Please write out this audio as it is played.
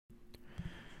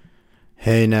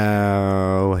Hey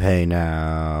now, hey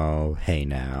now, hey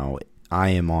now. I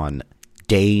am on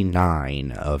day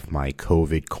 9 of my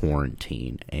COVID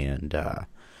quarantine, and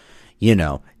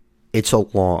it's a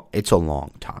long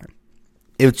time.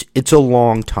 It's a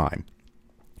long time.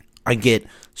 I get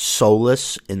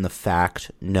solace in the fact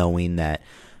knowing that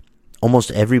almost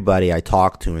everybody I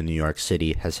talk to in New York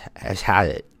City has had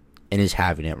it and is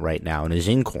having it right now and is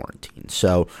in quarantine.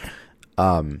 So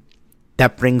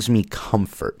that brings me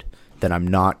comfort that I'm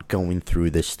not going through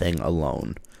this thing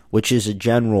alone, which is a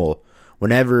general,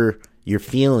 whenever you're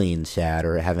feeling sad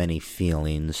or have any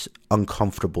feelings,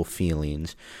 uncomfortable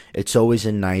feelings, it's always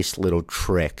a nice little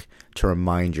trick to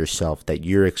remind yourself that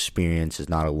your experience is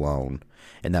not alone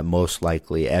and that most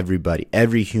likely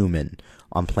every human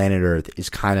on planet Earth is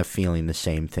kind of feeling the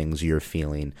same things you're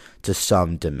feeling to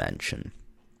some dimension.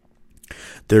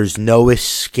 There's no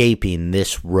escaping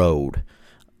this road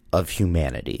of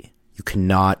humanity. You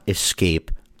cannot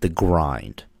escape the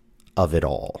grind of it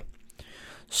all.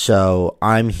 So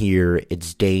I'm here,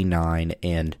 it's day 9,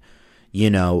 and,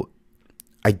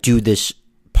 I do this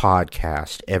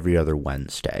podcast every other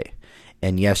Wednesday.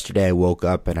 And yesterday I woke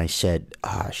up and I said,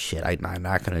 I'm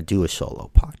not going to do a solo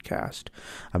podcast.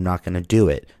 I'm not going to do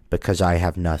it because I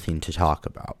have nothing to talk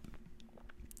about.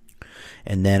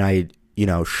 And then I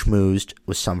schmoozed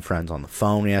with some friends on the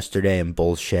phone yesterday and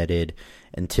bullshitted.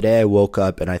 And today I woke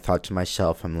up and I thought to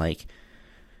myself, I'm like,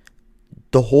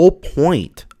 the whole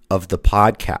point of the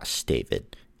podcast,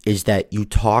 David, is that you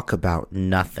talk about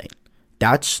nothing.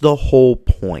 That's the whole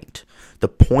point. The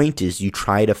point is you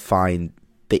try to find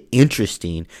the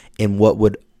interesting in what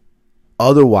would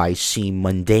otherwise seem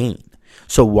mundane.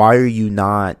 So why are you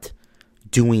not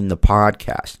doing the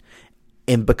podcast?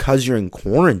 And because you're in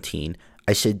quarantine,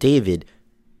 I said, David,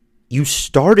 you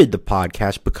started the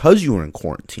podcast because you were in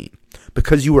quarantine,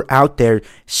 because you were out there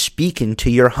speaking to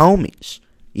your homies.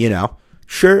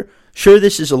 Sure,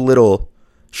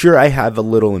 I have a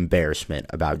little embarrassment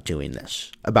about doing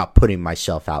this, about putting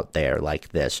myself out there like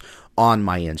this on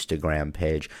my Instagram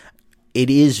page. It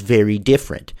is very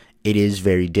different.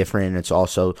 And it's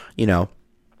also,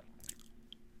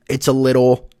 it's a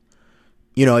little,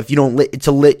 if you don't, it's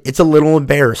a little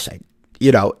embarrassing.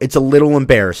 It's a little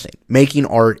embarrassing. Making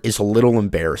art is a little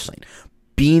embarrassing.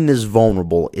 Being this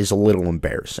vulnerable is a little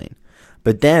embarrassing.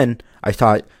 But then I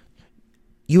thought,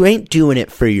 you ain't doing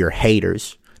it for your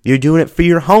haters. You're doing it for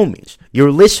your homies,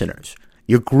 your listeners,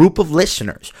 your group of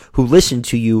listeners who listen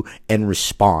to you and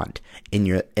respond.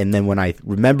 And then when I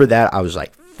remember that, I was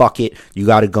like, fuck it. You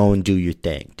got to go and do your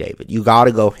thing, David. You got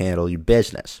to go handle your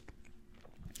business.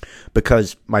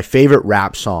 Because my favorite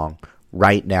rap song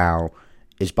right now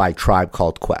is by Tribe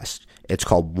Called Quest. It's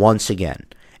called Once Again.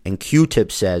 And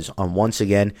Q-Tip says on Once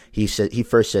Again, he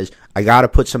first says, I got to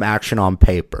put some action on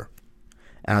paper.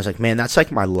 And I was like, man, that's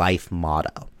like my life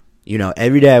motto.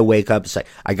 Every day I wake up, it's like,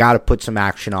 I got to put some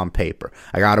action on paper.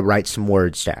 I got to write some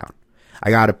words down. I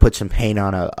got to put some paint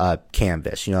on a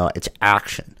canvas. It's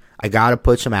action. I got to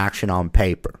put some action on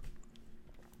paper.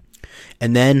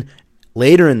 And then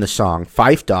later in the song,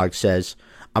 Phife Dawg says,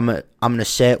 I'm gonna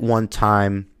say it one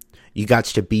time, you got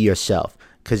to be yourself.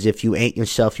 Because if you ain't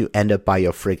yourself, you end up by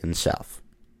your friggin' self.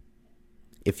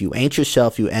 If you ain't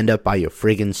yourself, you end up by your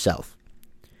friggin' self.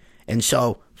 And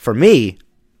so, for me,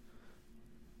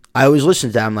 I always listen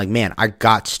to that. I'm like, man, I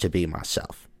got to be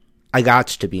myself. I got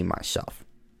to be myself.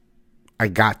 I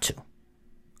got to.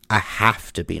 I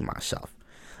have to be myself.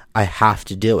 I have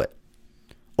to do it.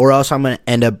 Or else I'm going to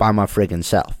end up by my friggin'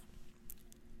 self.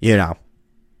 Because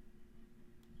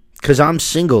I'm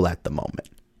single at the moment.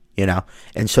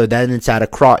 And so then it's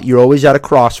you're always at a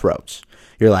crossroads.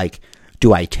 You're like,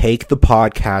 do I take the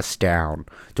podcast down?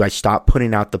 Do I stop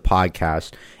putting out the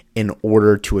podcast in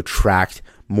order to attract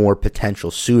more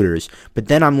potential suitors? But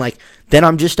then I'm like,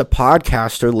 I'm just a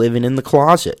podcaster living in the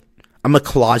closet. I'm a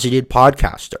closeted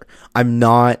podcaster. I'm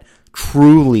not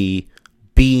truly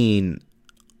being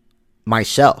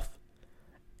myself.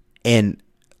 And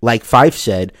like Phife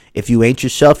said, if you ain't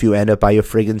yourself, you end up by your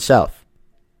friggin' self.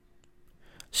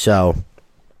 So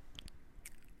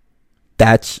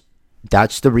that's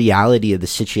the reality of the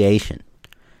situation.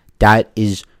 That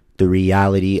is the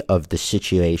reality of the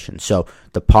situation. So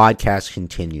the podcast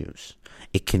continues.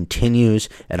 It continues,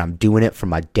 and I'm doing it for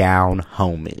my down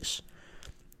homies.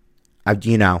 I'm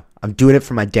doing it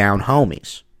for my down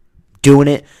homies. I'm doing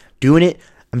it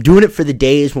for the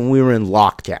days when we were in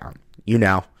lockdown.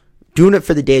 Doing it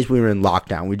for the days we were in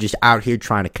lockdown. We're just out here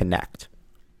trying to connect.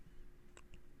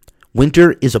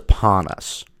 Winter is upon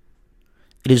us.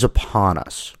 It is upon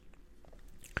us.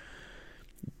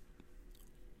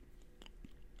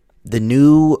 The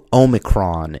new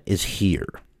Omicron is here.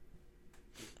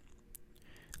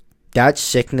 That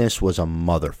sickness was a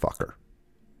motherfucker.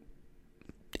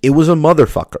 It was a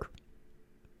motherfucker.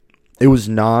 It was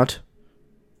not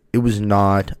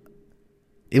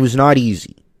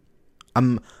easy.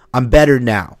 I'm better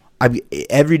now.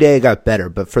 Every day I got better,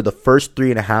 but for the first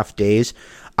 3.5 days,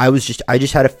 I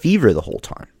just had a fever the whole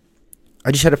time.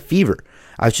 I just had a fever.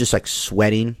 I was just like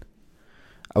sweating.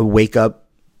 I would wake up,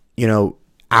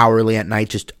 hourly at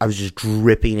night. I was just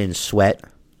dripping in sweat.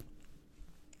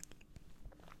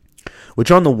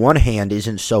 Which on the one hand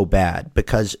isn't so bad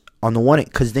because then I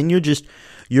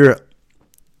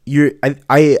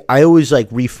always like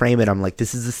reframe it. I'm like,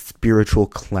 this is a spiritual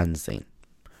cleansing.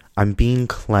 I'm being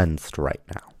cleansed right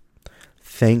now.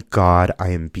 Thank God I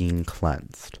am being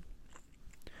cleansed.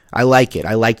 I like it.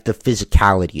 I like the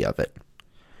physicality of it.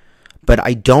 But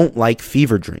I don't like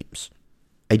fever dreams.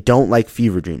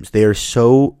 They are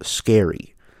so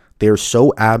scary. They are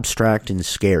so abstract and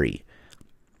scary.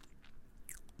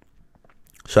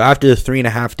 So after the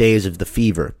 3.5 days of the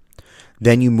fever,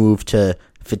 then you move to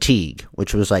fatigue,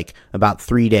 which was like about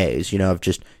 3 days, you're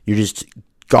just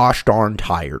gosh darn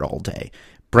tired all day.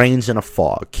 Brain's in a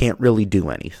fog, can't really do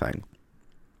anything.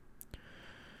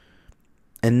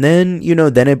 And then,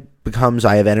 then it becomes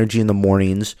I have energy in the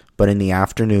mornings, but in the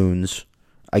afternoons,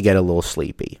 I get a little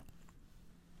sleepy.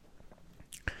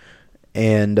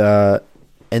 And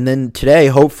then today,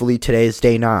 hopefully today is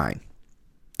day 9.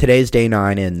 Today's day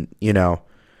 9 and,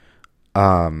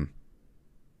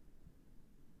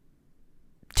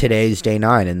 today's day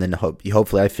 9 and then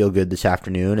hopefully I feel good this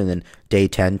afternoon and then day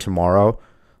 10 tomorrow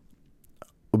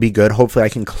will be good. Hopefully I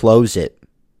can close it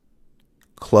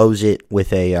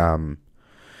with a,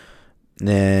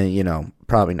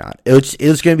 probably not.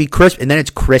 It's going to be crisp and then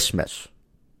it's Christmas,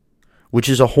 which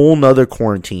is a whole nother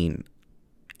quarantine.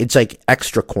 It's like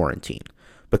extra quarantine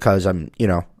because I'm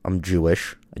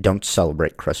Jewish. I don't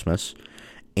celebrate Christmas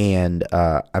and,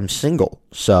 I'm single.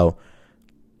 So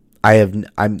I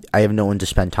have no one to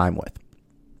spend time with.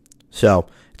 So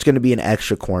it's going to be an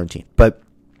extra quarantine. But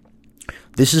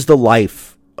this is the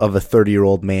life of a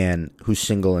 30-year-old man who's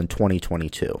single in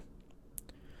 2022.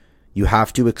 You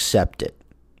have to accept it.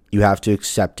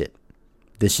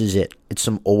 This is it. It's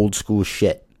some old school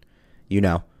shit.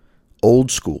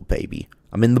 Old school, baby.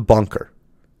 I'm in the bunker.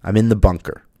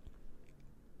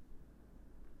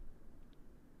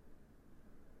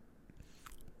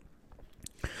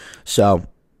 So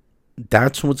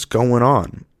that's what's going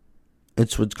on.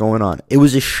 It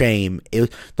was a shame.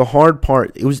 The hard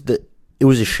part. It was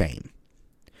a shame.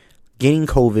 Getting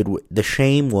COVID. The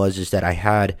shame was that I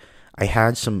had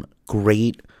some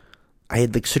great. I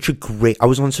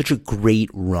was on such a great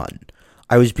run.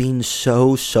 I was being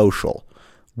so social.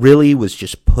 Really was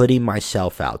just putting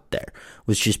myself out there.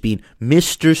 Was just being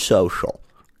Mr. Social.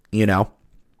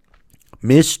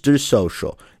 Mr.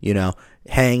 Social.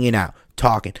 Hanging out,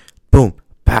 talking, boom,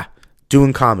 bah,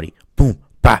 doing comedy, boom,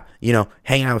 bah,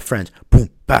 hanging out with friends, boom,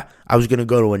 bah. I was gonna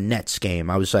go to a Nets game.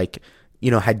 I was like,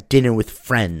 had dinner with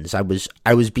friends. I was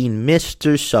being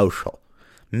Mr. Social,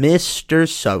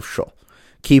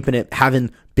 keeping it,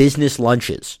 having business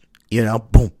lunches,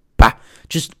 boom, bah,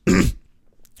 just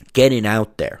getting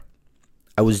out there.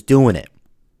 I was doing it.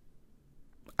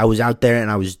 I was out there and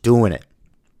I was doing it.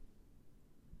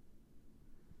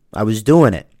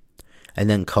 And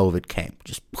then COVID came.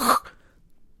 Just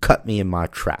cut me in my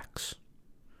tracks.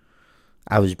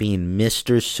 I was being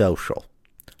Mr. Social.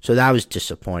 So that was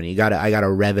disappointing. I gotta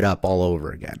rev it up all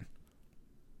over again.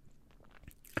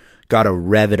 Gotta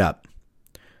rev it up.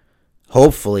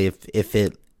 Hopefully if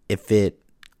it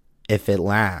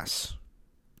lasts.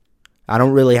 I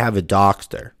don't really have a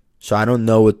doctor, so I don't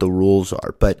know what the rules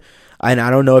are. And I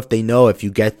don't know if they know if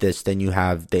you get this, then you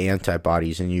have the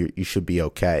antibodies and you should be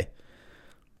okay.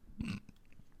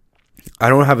 I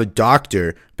don't have a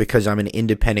doctor because I'm an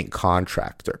independent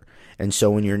contractor. And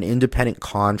so when you're an independent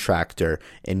contractor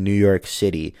in New York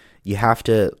City, you have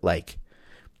to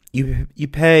you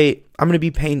pay, I'm going to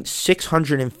be paying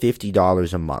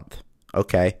 $650 a month,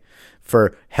 okay,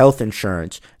 for health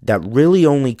insurance that really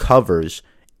only covers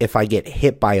if I get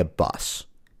hit by a bus,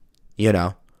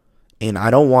 and I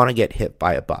don't want to get hit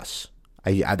by a bus.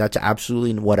 That's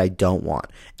absolutely what I don't want.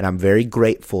 And I'm very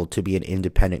grateful to be an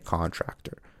independent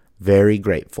contractor. Very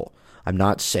grateful. I'm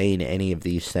not saying any of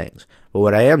these things. But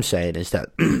what I am saying is that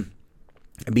it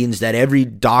means that every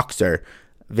doctor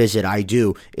visit I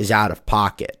do is out of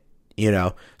pocket,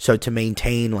 So to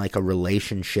maintain a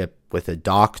relationship with a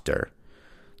doctor,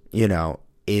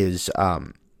 is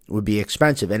would be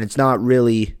expensive. And it's not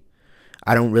really,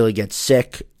 I don't really get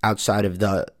sick outside of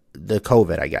the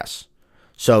COVID, I guess.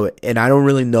 So, and I don't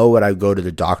really know what I go to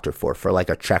the doctor for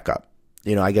a checkup.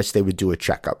 I guess they would do a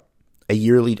checkup. a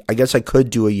yearly. I guess I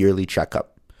could do a yearly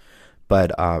checkup,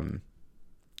 but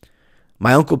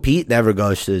my Uncle Pete never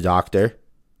goes to the doctor.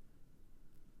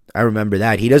 I remember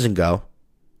that. He doesn't go,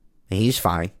 and he's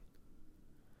fine.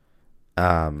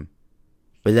 But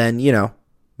then,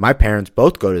 my parents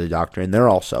both go to the doctor, and they're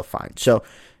also fine. So,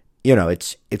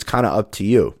 it's kind of up to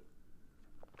you.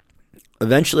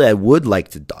 Eventually, I would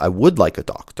like a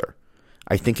doctor.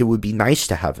 I think it would be nice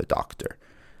to have a doctor.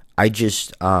 I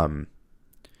just,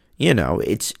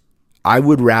 it's. I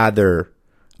would rather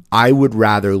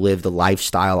live the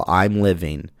lifestyle I'm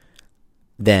living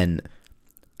than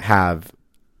have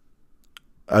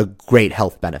a great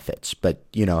health benefits, but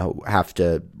have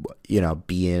to not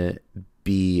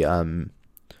be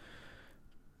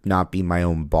my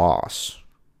own boss.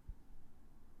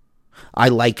 I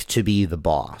like to be the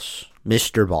boss,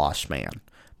 Mr. Boss Man,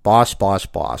 boss.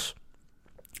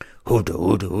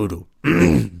 Hoodoo.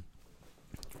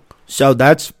 So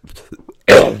that's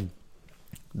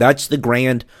the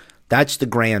grand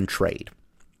trade.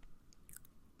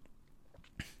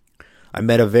 I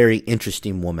met a very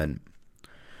interesting woman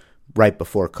right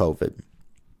before COVID.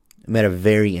 I met a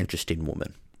very interesting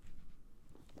woman.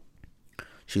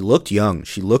 She looked young.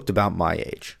 She looked about my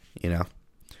age,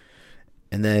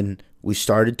 And then we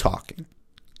started talking.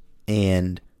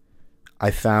 And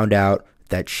I found out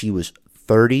that she was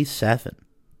 37.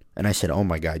 And I said, "Oh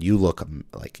my God, you look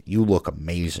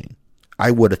amazing.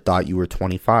 I would have thought you were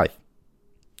 25.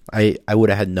 I would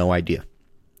have had no idea."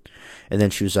 And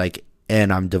then she was like,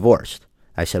 "And I'm divorced."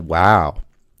 I said, "Wow,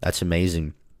 that's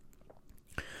amazing."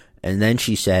 And then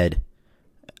she said,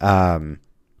 "And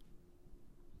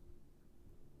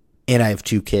I have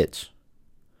 2 kids."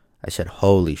 I said,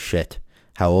 "Holy shit.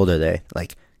 How old are they?"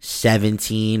 Like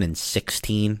 17 and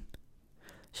 16. I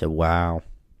said, "Wow."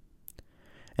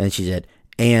 And she said,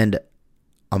 "And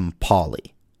I'm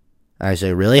poly." I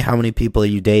said, "Really? How many people are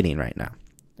you dating right now?"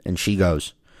 And she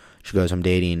goes, "I'm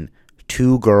dating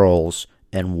 2 girls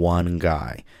and 1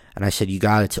 guy." And I said, "You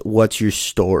got it. What's your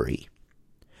story?"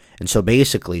 And so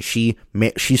basically, she's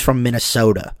from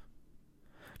Minnesota.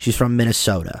 She's from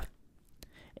Minnesota.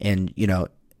 And,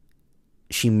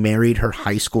 she married her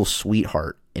high school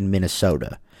sweetheart in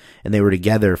Minnesota. And they were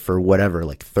together for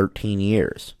 13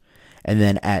 years. And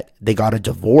then they got a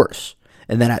divorce.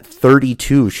 And then at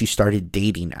 32, she started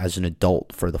dating as an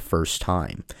adult for the first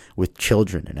time with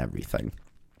children and everything.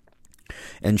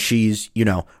 And she's,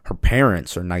 her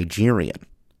parents are Nigerian.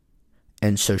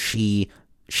 And so she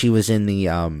was in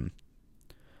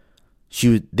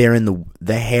they're in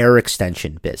the hair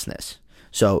extension business.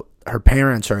 So her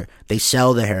parents they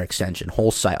sell the hair extension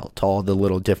wholesale to all the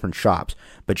little different shops.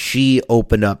 But she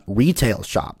opened up retail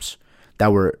shops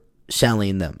that were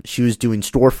selling them. She was doing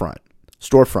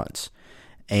storefronts.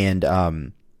 And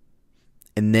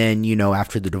then,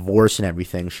 after the divorce and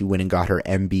everything, she went and got her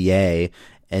MBA,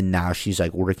 and now she's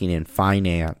working in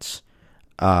finance.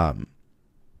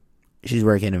 She's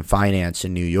working in finance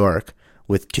in New York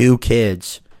with 2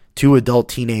 kids, 2 adult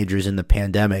teenagers in the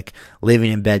pandemic,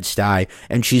 living in Bed-Stuy,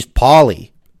 and she's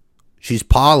poly.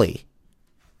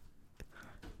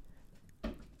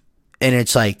 And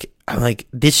it's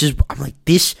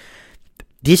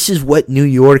this is what New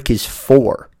York is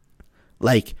for.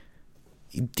 I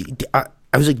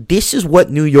was like, this is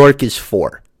what New York is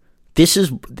for.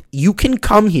 You can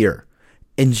come here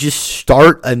and just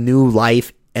start a new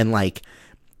life, and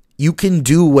you can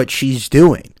do what she's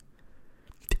doing.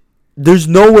 There's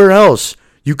nowhere else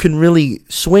you can really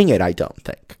swing it, I don't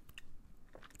think.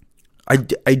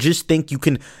 I just think you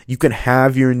can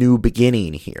have your new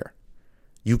beginning here.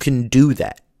 You can do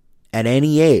that. At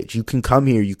any age, you can come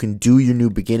here, you can do your new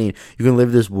beginning, you can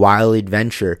live this wild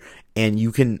adventure, and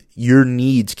your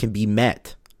needs can be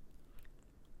met.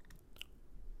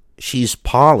 She's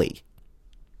poly.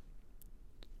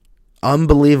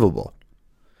 Unbelievable.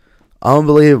 I'm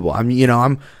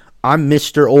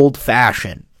Mr. Old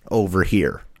Fashioned over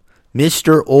here.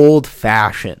 Mr. Old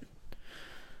Fashioned.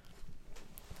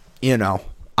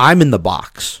 I'm in the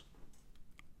box.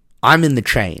 I'm in the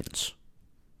chains.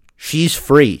 She's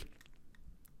free.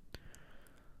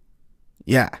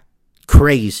 Yeah.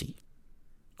 Crazy.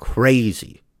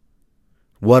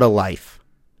 What a life.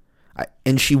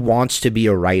 And she wants to be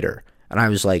a writer. And I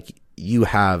was like, you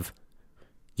have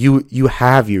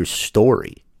your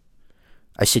story.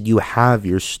 I said, you have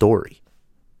your story.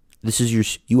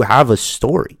 You have a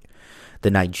story. The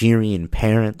Nigerian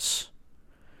parents,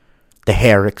 the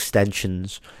hair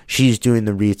extensions, she's doing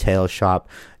the retail shop,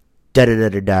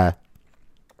 the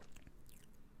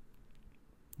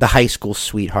high school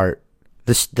sweetheart,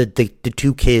 the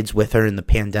 2 kids with her in the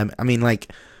pandemic. I mean,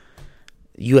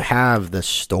 you have the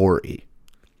story.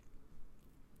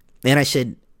 And I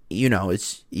said,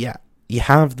 yeah, you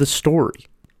have the story.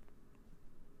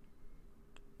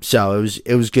 So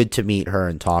it was good to meet her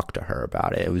and talk to her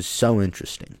about it. It was so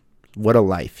interesting. What a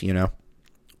life,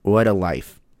 What a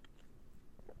life.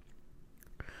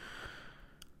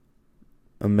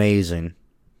 Amazing.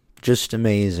 Just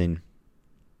amazing.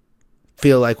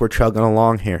 Feel like we're chugging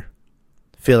along here.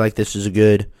 Feel like this is a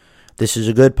good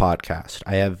podcast.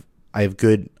 I have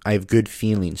good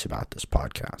feelings about this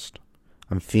podcast.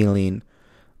 I'm feeling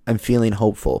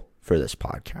hopeful for this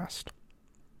podcast.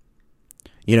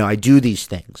 I do these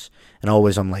things, and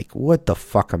always I'm like, what the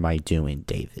fuck am I doing,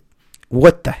 David?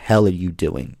 What the hell are you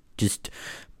doing? Just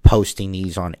posting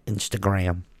these on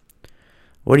Instagram.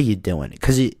 What are you doing?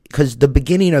 Because the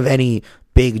beginning of any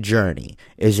big journey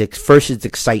is first it's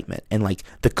excitement, and like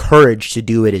the courage to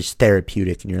do it is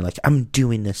therapeutic, and you're like, I'm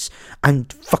doing this. I'm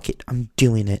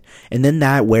doing it. And then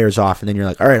that wears off, and then you're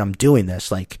like, all right, I'm doing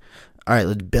this. Like, all right,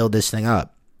 let's build this thing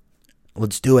up.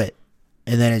 Let's do it.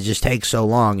 And then it just takes so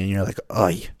long, and you're like,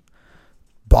 "Oy,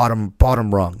 bottom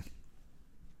rung."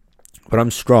 But I'm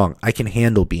strong. I can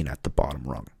handle being at the bottom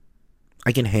rung.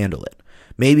 I can handle it.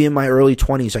 Maybe in my early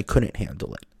 20s, I couldn't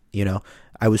handle it.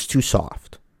 I was too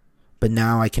soft. But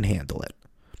now I can handle it.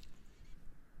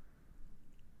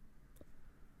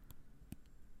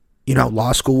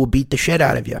 Law school will beat the shit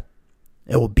out of you.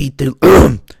 It will beat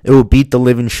the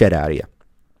living shit out of you.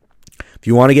 If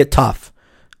you want to get tough,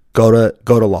 go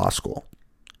to law school.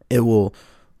 It will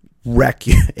wreck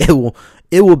you.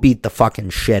 It will beat the fucking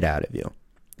shit out of you.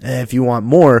 And if you want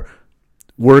more,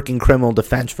 work in criminal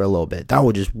defense for a little bit. That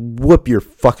will just whoop your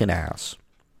fucking ass.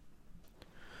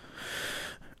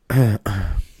 I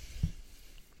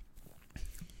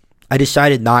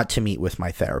decided not to meet with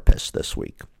my therapist this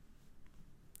week.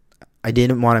 I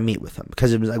didn't want to meet with him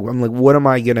because it was like, I'm like, what am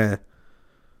I gonna?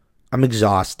 I'm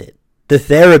exhausted. The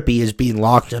therapy is being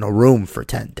locked in a room for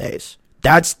 10 days.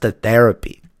 That's the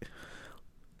therapy.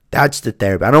 I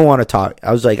don't want to talk.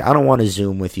 I was like, I don't want to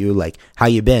Zoom with you. Like, how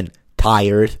you been?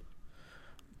 Tired.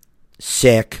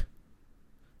 Sick.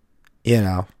 And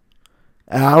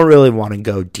I don't really want to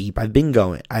go deep. I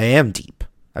am deep.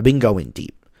 I've been going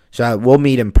deep. So we'll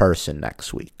meet in person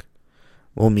next week.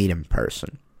 We'll meet in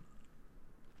person.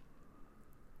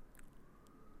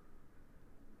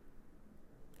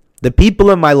 The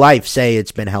people in my life say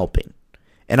it's been helping.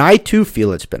 And I too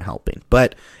feel it's been helping.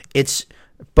 But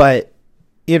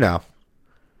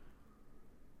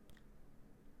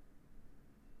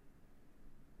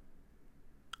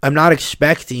I'm not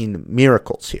expecting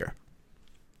miracles here.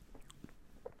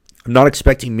 I'm not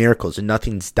expecting miracles, and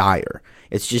nothing's dire.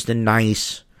 It's just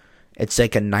it's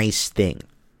like a nice thing.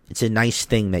 It's a nice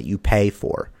thing that you pay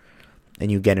for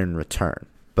and you get in return.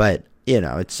 But,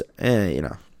 it's,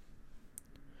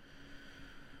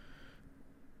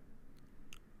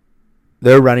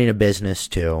 They're running a business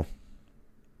too.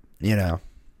 They're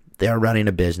running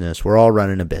a business. We're all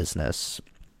running a business.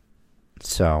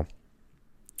 So,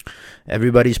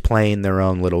 everybody's playing their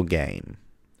own little game.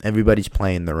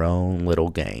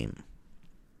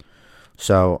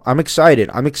 So, I'm excited.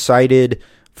 I'm excited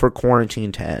for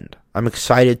quarantine to end. I'm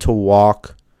excited to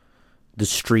walk the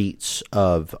streets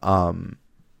of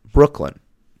Brooklyn.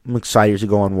 I'm excited to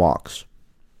go on walks.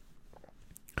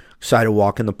 Excited to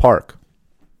walk in the park.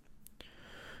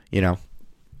 I'm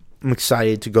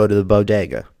excited to go to the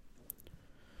bodega.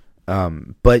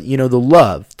 But,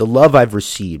 the love I've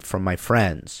received from my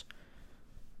friends,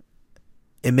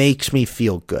 it makes me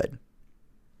feel good.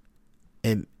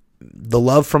 And the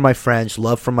love from my friends,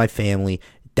 love from my family,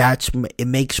 it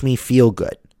makes me feel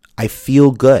good. I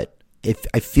feel good.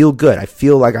 I feel good. I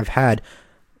feel like I've had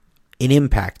an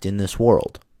impact in this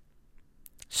world.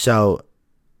 So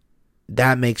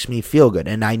that makes me feel good.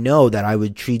 And I know that I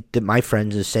would treat my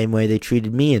friends the same way they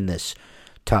treated me in this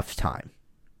tough time.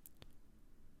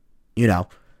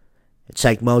 It's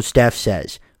like Mos Def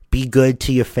says, be good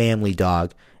to your family,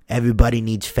 dog. Everybody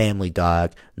needs family,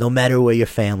 dog. No matter where your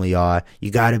family are,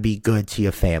 you got to be good to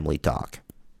your family, dog.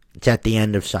 It's at the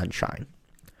end of Sunshine.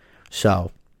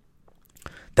 So,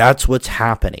 that's what's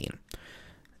happening.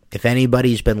 If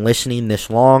anybody's been listening this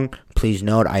long, please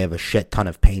note I have a shit ton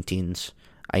of paintings.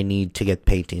 I need to get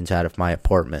paintings out of my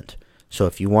apartment. So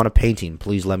if you want a painting,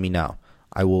 please let me know.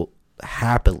 I will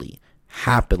happily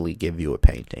give you a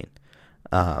painting.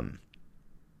 I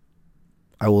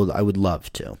would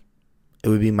love to. It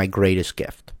would be my greatest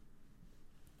gift.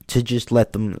 To just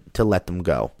let them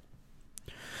go.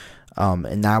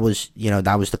 And that was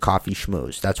the coffee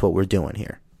schmooze. That's what we're doing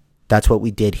here. That's what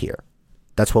we did here.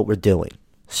 That's what we're doing.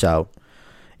 So,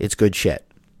 it's good shit.